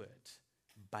do it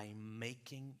by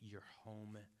making your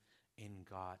home in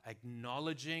God,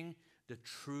 acknowledging the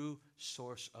true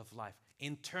source of life,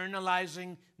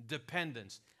 internalizing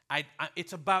dependence.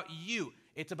 It's about you.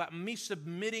 It's about me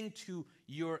submitting to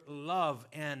your love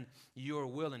and your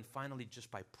will, and finally just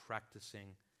by practicing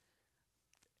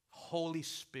Holy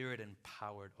Spirit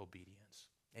empowered obedience.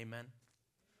 Amen?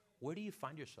 Where do you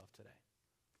find yourself today?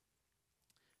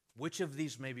 Which of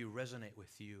these maybe resonate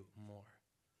with you more?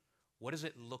 What does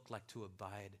it look like to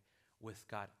abide with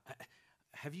God?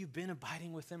 Have you been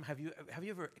abiding with Him? Have you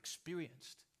ever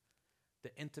experienced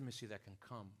the intimacy that can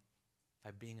come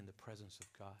by being in the presence of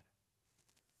God?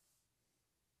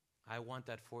 I want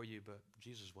that for you, but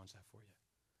Jesus wants that for you.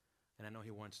 And I know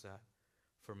He wants that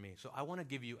for me. So I want to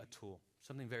give you a tool,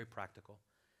 something very practical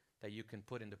that you can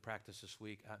put into practice this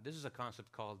week. This is a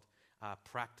concept called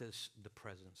practice the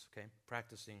presence, okay?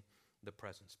 Practicing the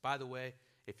presence. By the way,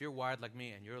 if you're wired like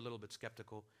me and you're a little bit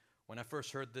skeptical, when I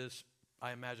first heard this,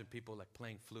 I imagined people like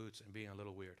playing flutes and being a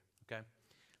little weird, okay?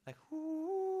 Like,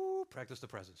 whoo, practice the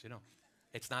presence, you know.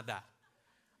 It's not that.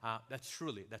 That's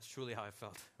truly how I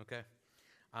felt, okay?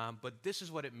 But this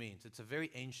is what it means. It's a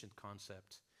very ancient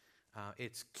concept.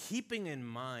 It's keeping in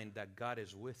mind that God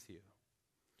is with you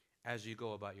as you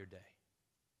go about your day.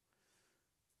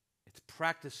 It's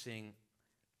practicing,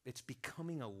 it's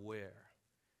becoming aware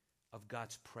of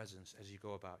God's presence as you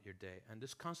go about your day. And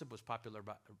this concept was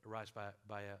popularized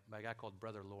by a guy called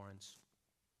Brother Lawrence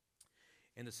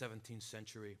in the 17th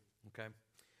century, okay?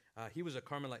 He was a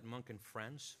Carmelite monk in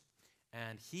France,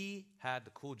 and he had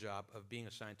the cool job of being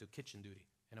assigned to kitchen duty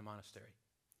in a monastery,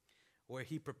 where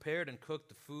he prepared and cooked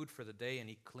the food for the day and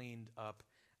he cleaned up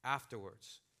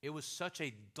afterwards. It was such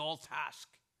a dull task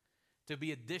to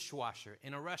be a dishwasher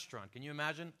in a restaurant. Can you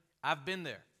imagine? I've been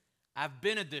there. I've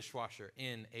been a dishwasher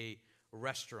in a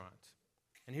restaurant.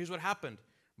 And here's what happened.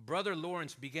 Brother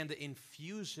Lawrence began to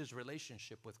infuse his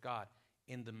relationship with God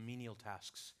in the menial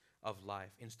tasks of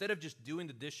life. Instead of just doing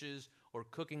the dishes or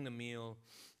cooking the meal,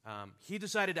 he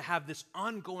decided to have this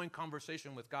ongoing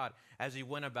conversation with God as he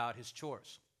went about his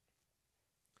chores.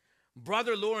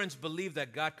 Brother Lawrence believed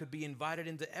that God could be invited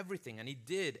into everything, and he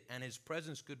did, and his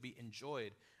presence could be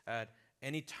enjoyed at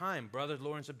any time. Brother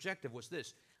Lawrence's objective was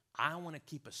this: I want to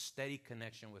keep a steady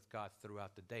connection with God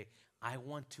throughout the day. I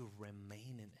want to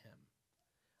remain in Him.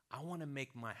 I want to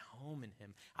make my home in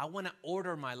Him. I want to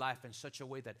order my life in such a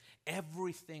way that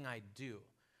everything I do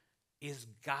is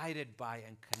guided by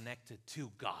and connected to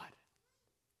God.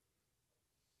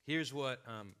 Here's what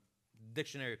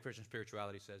Dictionary of Christian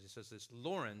Spirituality says. It says this: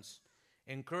 Lawrence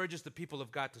encourages the people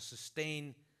of God to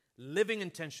sustain living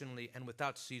intentionally and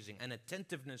without ceasing, an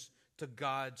attentiveness to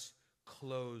God's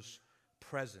close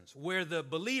presence, where the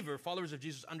believer, followers of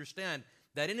Jesus, understand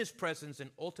that in His presence and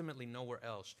ultimately nowhere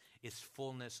else is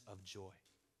fullness of joy.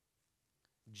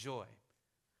 Joy.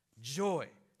 Joy.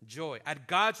 Joy. At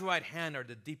God's right hand are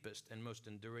the deepest and most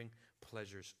enduring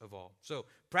pleasures of all. So,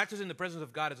 practicing the presence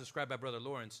of God, as described by Brother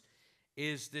Lawrence,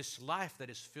 is this life that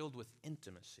is filled with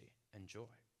intimacy and joy.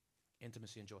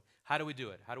 Intimacy and joy. How do we do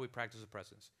it? How do we practice the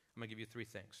presence? I'm going to give you 3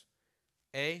 things.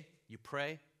 A, you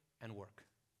pray and work.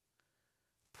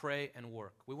 Pray and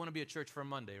work. We want to be a church for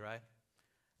Monday, right?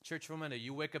 Church for Monday.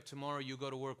 You wake up tomorrow, you go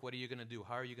to work. What are you going to do?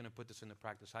 How are you going to put this into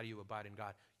practice? How do you abide in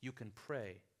God? You can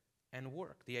pray and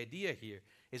work. The idea here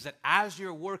is that as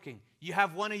you're working, you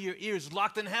have one of your ears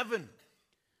locked in heaven.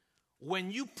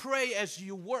 When you pray as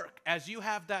you work, as you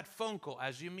have that phone call,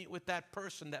 as you meet with that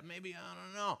person that maybe, I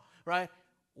don't know, right?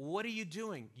 What are you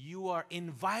doing? You are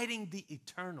inviting the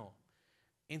eternal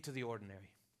into the ordinary.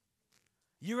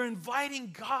 You're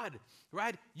inviting God,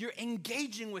 right? You're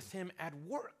engaging with Him at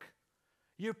work.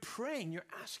 You're praying, you're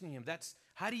asking Him.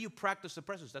 How do you practice the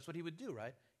presence? That's what He would do,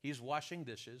 right? He's washing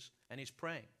dishes and He's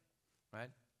praying. right?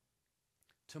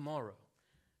 Tomorrow,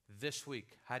 this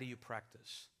week, how do you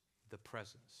practice the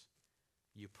presence?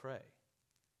 You pray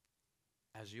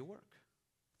as you work.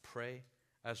 Pray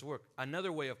as work.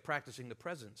 Another way of practicing the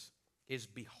presence is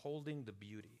beholding the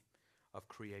beauty of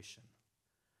creation.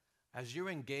 As you're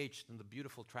engaged in the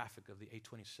beautiful traffic of the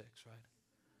 826, right?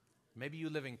 Maybe you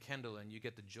live in Kendall and you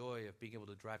get the joy of being able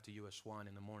to drive to US 1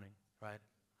 in the morning, right?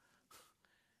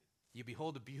 You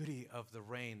behold the beauty of the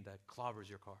rain that clobbers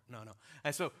your car. No.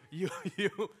 And so you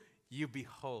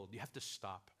behold. You have to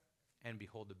stop and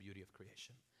behold the beauty of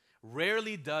creation.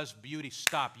 Rarely does beauty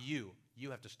stop you.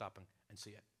 You have to stop and see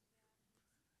it.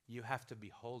 You have to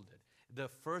behold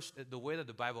it. The way that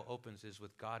the Bible opens is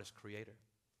with God as creator.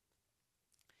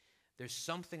 There's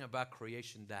something about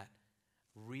creation that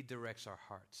redirects our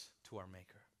hearts to our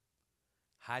Maker.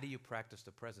 How do you practice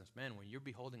the presence? Man, when you're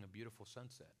beholding a beautiful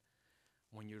sunset,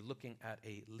 when you're looking at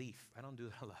a leaf, I don't do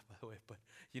that a lot, by the way, but,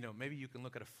 maybe you can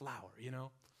look at a flower,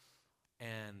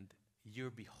 and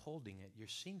you're beholding it, you're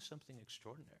seeing something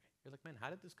extraordinary. You're like, man, how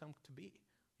did this come to be?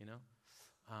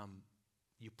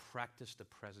 You practice the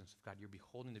presence of God. You're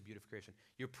beholding the beauty of creation.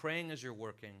 You're praying as you're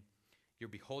working. You're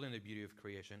beholding the beauty of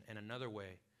creation. And another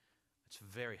way, it's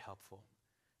very helpful,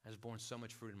 has borne so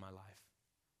much fruit in my life,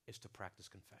 is to practice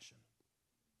confession.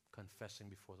 Confessing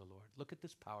before the Lord. Look at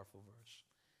this powerful verse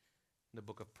in the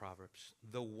book of Proverbs.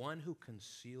 The one who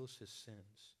conceals his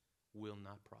sins will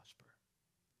not prosper.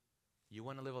 You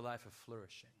want to live a life of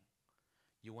flourishing.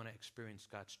 You want to experience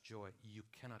God's joy. You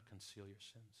cannot conceal your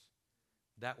sins.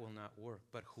 That will not work.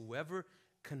 But whoever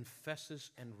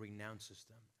confesses and renounces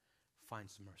them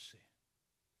finds mercy.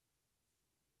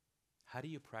 How do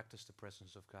you practice the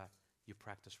presence of God? You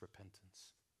practice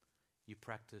repentance. You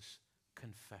practice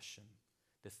confession.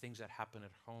 The things that happen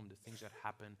at home, the things that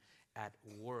happen at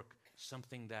work,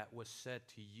 something that was said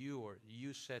to you or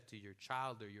you said to your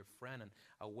child or your friend and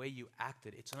a way you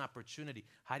acted. It's an opportunity.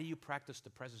 How do you practice the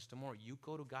presence tomorrow? You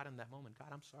go to God in that moment. God,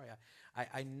 I'm sorry.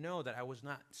 I know that I was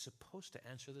not supposed to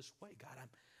answer this way. God,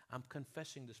 I'm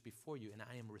confessing this before you and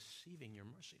I am receiving your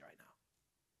mercy right now.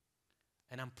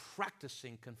 And I'm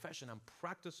practicing confession. I'm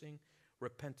practicing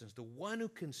repentance. The one who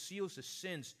conceals his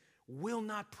sins will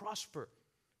not prosper.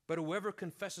 But whoever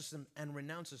confesses them and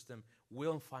renounces them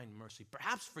will find mercy.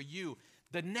 Perhaps for you,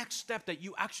 the next step that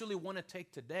you actually want to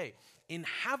take today in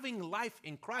having life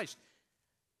in Christ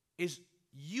is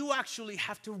you actually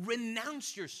have to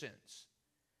renounce your sins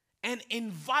and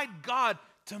invite God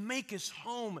to make his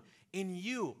home in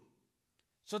you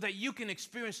so that you can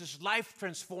experience this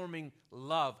life-transforming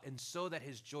love and so that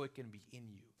his joy can be in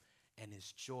you and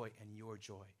his joy and your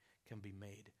joy can be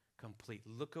made complete.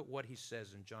 Look at what he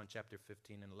says in John chapter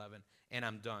 15 and 11, and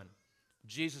I'm done.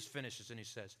 Jesus finishes and he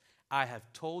says, I have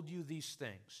told you these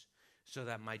things so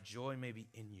that my joy may be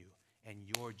in you and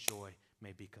your joy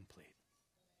may be complete.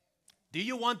 Do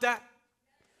you want that?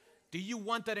 Do you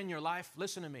want that in your life?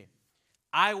 Listen to me.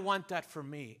 I want that for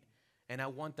me, and I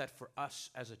want that for us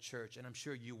as a church, and I'm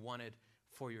sure you want it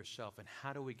for yourself. And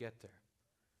how do we get there?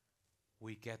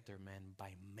 We get there, man,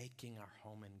 by making our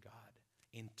home in God.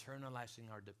 Internalizing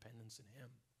our dependence in him,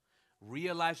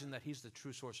 realizing that he's the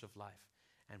true source of life,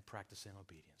 and practicing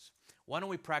obedience. Why don't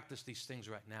we practice these things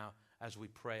right now as we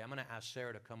pray? I'm going to ask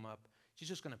Sarah to come up. She's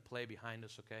just going to play behind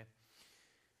us, okay?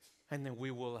 And then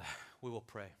we will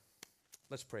pray.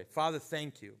 Let's pray. Father,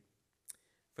 thank you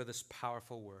for this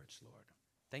powerful words, Lord.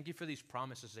 Thank you for these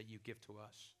promises that you give to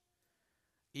us.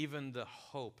 Even the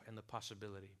hope and the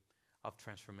possibility of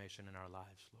transformation in our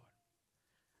lives, Lord.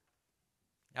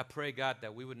 I pray, God,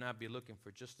 that we would not be looking for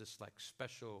just this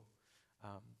special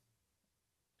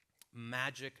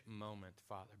magic moment,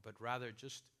 Father, but rather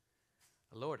just,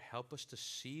 Lord, help us to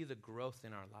see the growth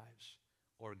in our lives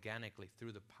organically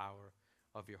through the power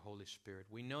of your Holy Spirit.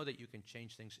 We know that you can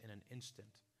change things in an instant,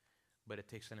 but it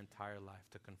takes an entire life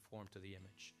to conform to the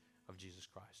image of Jesus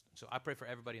Christ. So I pray for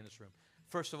everybody in this room.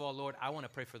 First of all, Lord, I want to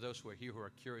pray for those who are here who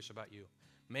are curious about you.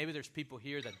 Maybe there's people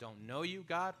here that don't know you,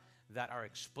 God, that are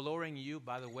exploring you,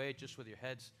 by the way, just with your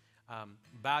heads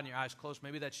bowed and your eyes closed.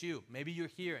 Maybe that's you. Maybe you're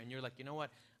here and you're like, you know what?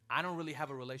 I don't really have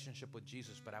a relationship with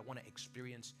Jesus, but I want to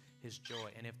experience his joy.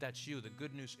 And if that's you, the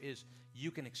good news is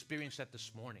you can experience that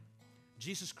this morning.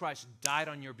 Jesus Christ died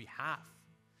on your behalf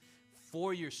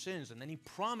for your sins, and then he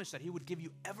promised that he would give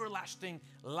you everlasting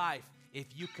life if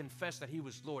you confess that he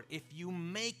was Lord. If you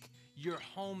make your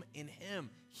home in him,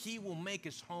 he will make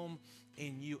his home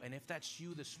in you. And if that's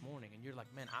you this morning and you're like,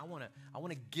 man, I want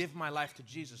to give my life to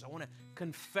Jesus. I want to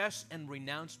confess and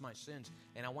renounce my sins,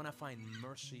 and I want to find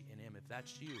mercy in him. If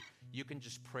that's you, you can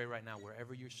just pray right now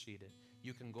wherever you're seated.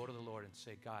 You can go to the Lord and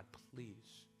say, God,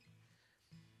 please,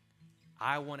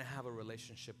 I want to have a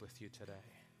relationship with you today.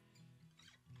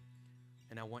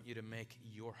 And I want you to make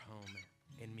your home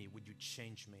in me. Would you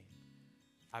change me?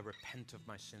 I repent of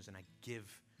my sins and I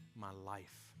give my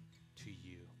life to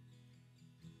you.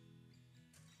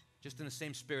 Just in the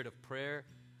same spirit of prayer,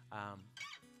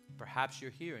 perhaps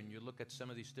you're here and you look at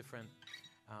some of these different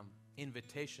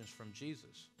invitations from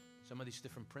Jesus, some of these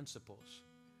different principles,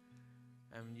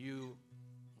 and you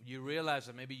realize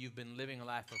that maybe you've been living a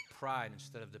life of pride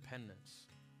instead of dependence.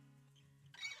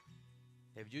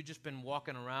 If you've just been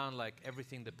walking around like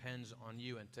everything depends on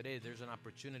you, and today there's an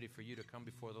opportunity for you to come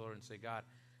before the Lord and say, God,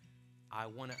 I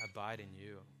want to abide in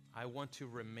you. I want to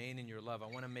remain in your love. I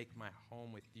want to make my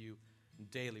home with you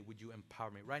daily. Would you empower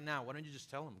me? Right now, why don't you just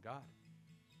tell him, God,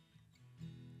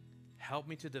 help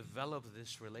me to develop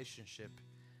this relationship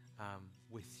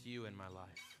with you in my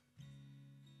life.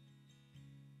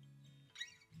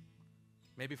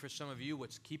 Maybe for some of you,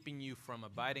 what's keeping you from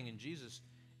abiding in Jesus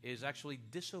is actually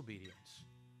disobedience.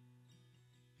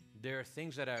 There are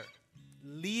things that are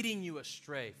leading you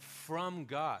astray from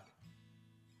God.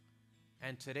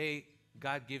 And today,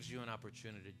 God gives you an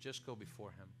opportunity to just go before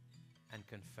him and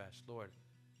confess, Lord,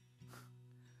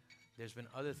 there's been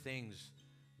other things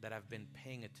that I've been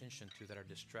paying attention to that are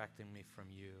distracting me from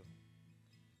you.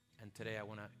 And today I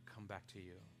want to come back to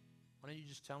you. Why don't you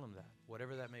just tell him that,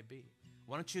 whatever that may be?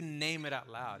 Why don't you name it out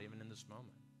loud, even in this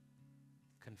moment?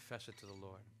 Confess it to the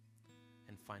Lord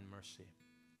and find mercy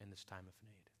in this time of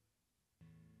need.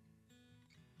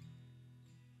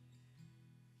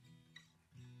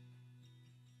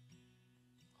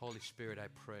 Holy Spirit, I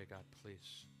pray, God,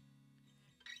 please,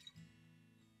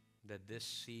 that this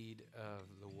seed of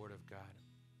the Word of God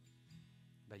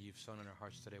that you've sown in our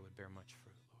hearts today would bear much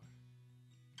fruit,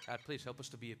 Lord. God, please help us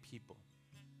to be a people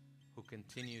who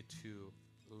continue to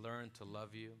learn to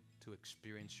love you, to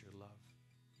experience your love.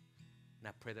 And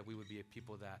I pray that we would be a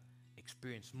people that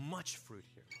experience much fruit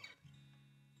here, Lord.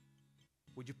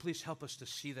 Would you please help us to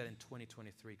see that in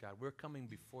 2023, God? We're coming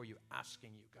before you,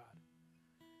 asking you, God,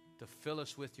 to fill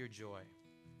us with your joy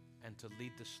and to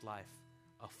lead this life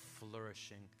of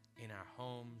flourishing in our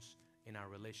homes, in our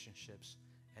relationships,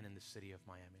 and in the city of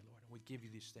Miami, Lord. And we give you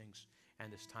these things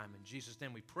and this time. In Jesus'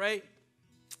 name we pray.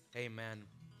 Amen.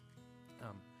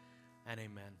 And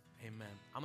amen. Amen.